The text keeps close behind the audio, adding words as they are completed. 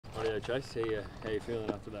there, Chase. How you feeling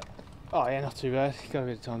after that? Oh yeah, not too bad. Got a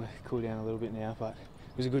bit of time to cool down a little bit now, but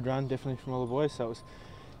it was a good run, definitely from all the boys. So it was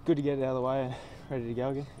good to get it out of the way and ready to go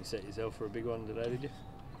again. You set yourself for a big one today, did you?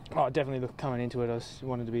 Oh, definitely. Look, coming into it, I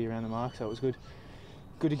wanted to be around the mark, so it was good.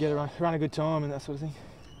 Good to get run a good time and that sort of thing.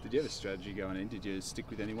 Did you have a strategy going in? Did you stick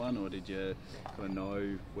with anyone, or did you kind of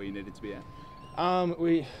know where you needed to be at? A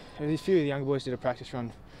few of the younger boys did a practice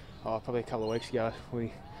run probably a couple of weeks ago.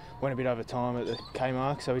 We went a bit over time at the K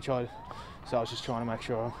mark, so we tried. So I was just trying to make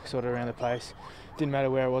sure I'm sort of around the pace. Didn't matter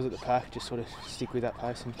where I was at the pack, just sort of stick with that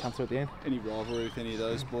pace and come through at the end. Any rivalry with any of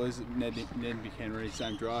those boys? Ned Buchanan,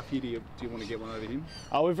 same draft year. Do you want to get one over him?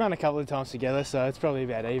 Oh, we've run a couple of times together, so it's probably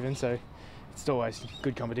about even. So it's always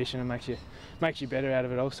good competition and makes you better out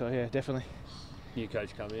of it also. Yeah, definitely. New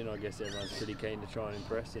coach come in, I guess everyone's pretty keen to try and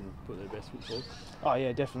impress and put their best foot forward. Oh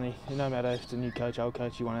yeah, definitely. No matter if it's a new coach, old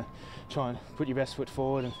coach, you want to try and put your best foot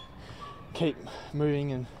forward and keep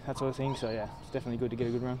moving and that sort of thing. So yeah, it's definitely good to get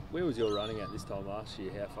a good run. Where was your running at this time last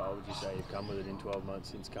year? How far would you say you've come with it in 12 months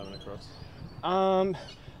since coming across?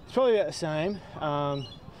 It's probably about the same.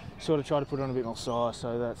 Sort of try to put on a bit more size,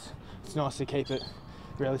 so it's nice to keep it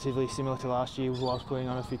relatively similar to last year whilst putting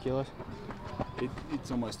on a few kilos. It's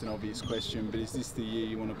almost an obvious question, but is this the year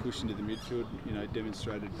you want to push into the midfield? You know,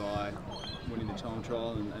 demonstrated by winning the time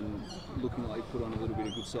trial and looking like you put on a little bit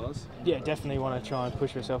of good size. Yeah, definitely want to try and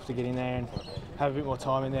push myself to get in there and have a bit more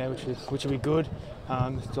time in there, which will be good.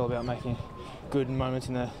 It's all about making good moments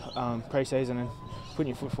in the pre-season and putting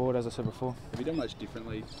your foot forward, as I said before. Have you done much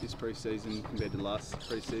differently this pre-season compared to last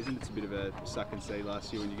pre-season? It's a bit of a suck and see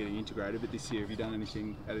last year when you're getting integrated, but this year have you done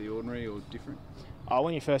anything out of the ordinary or different?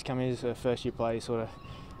 When you first come in as a first year player, sort of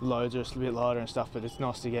loads are a bit lighter and stuff, but it's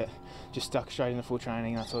nice to get just stuck straight into full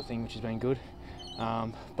training, that sort of thing, which has been good.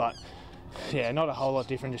 But yeah, not a whole lot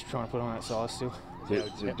different, just trying to put on that size still. Is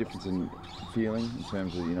there a difference in feeling in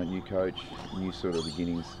terms of new coach, new sort of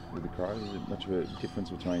beginnings with the Crows? Is there much of a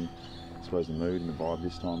difference between, I suppose, the mood and the vibe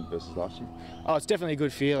this time versus last year? Oh, it's definitely a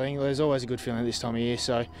good feeling. There's always a good feeling this time of year,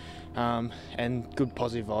 so and good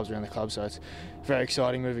positive vibes around the club, so it's very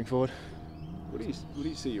exciting moving forward. What do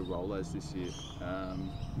you see your role as this year?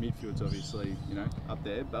 Midfield's obviously up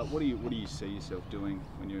there, but what do you see yourself doing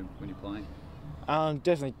when you're playing?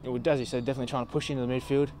 Definitely, as you said, definitely trying to push into the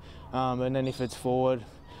midfield, and then if it's forward,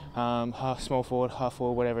 small forward, half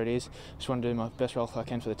forward, whatever it is, just want to do my best role I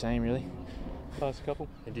can for the team, really. Last couple.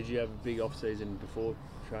 And did you have a big off season before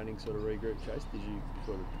training, sort of regroup, Chase? Did you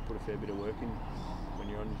sort of put a fair bit of work in when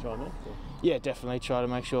you're on your time off? Or? Yeah, definitely try to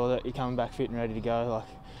make sure that you're coming back fit and ready to go. Like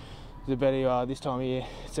the better you are this time of year,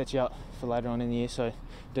 it sets you up for later on in the year. So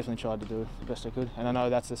definitely tried to do the best I could, and I know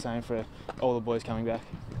that's the same for all the boys coming back.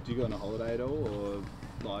 Do you go on a holiday at all,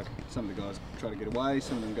 or like some of the guys try to get away,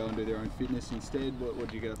 some of them go and do their own fitness instead? What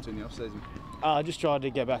do you get up to in the off season? I just tried to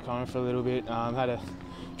get back home for a little bit. Had a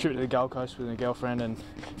trip to the Gold Coast with my girlfriend and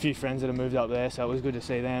a few friends that have moved up there, so it was good to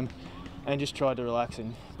see them. And just tried to relax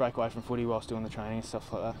and break away from footy whilst doing the training and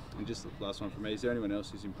stuff like that. And just the last one from me, is there anyone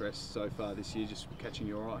else who's impressed so far this year, just catching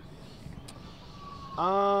your eye?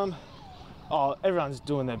 Everyone's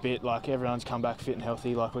doing their bit. Like everyone's come back fit and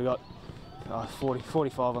healthy. Like we got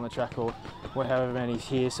 45 on the track or however many's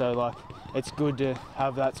here. So like it's good to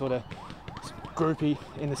have that sort of groupie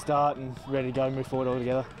in the start and ready to go, move forward all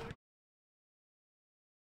together.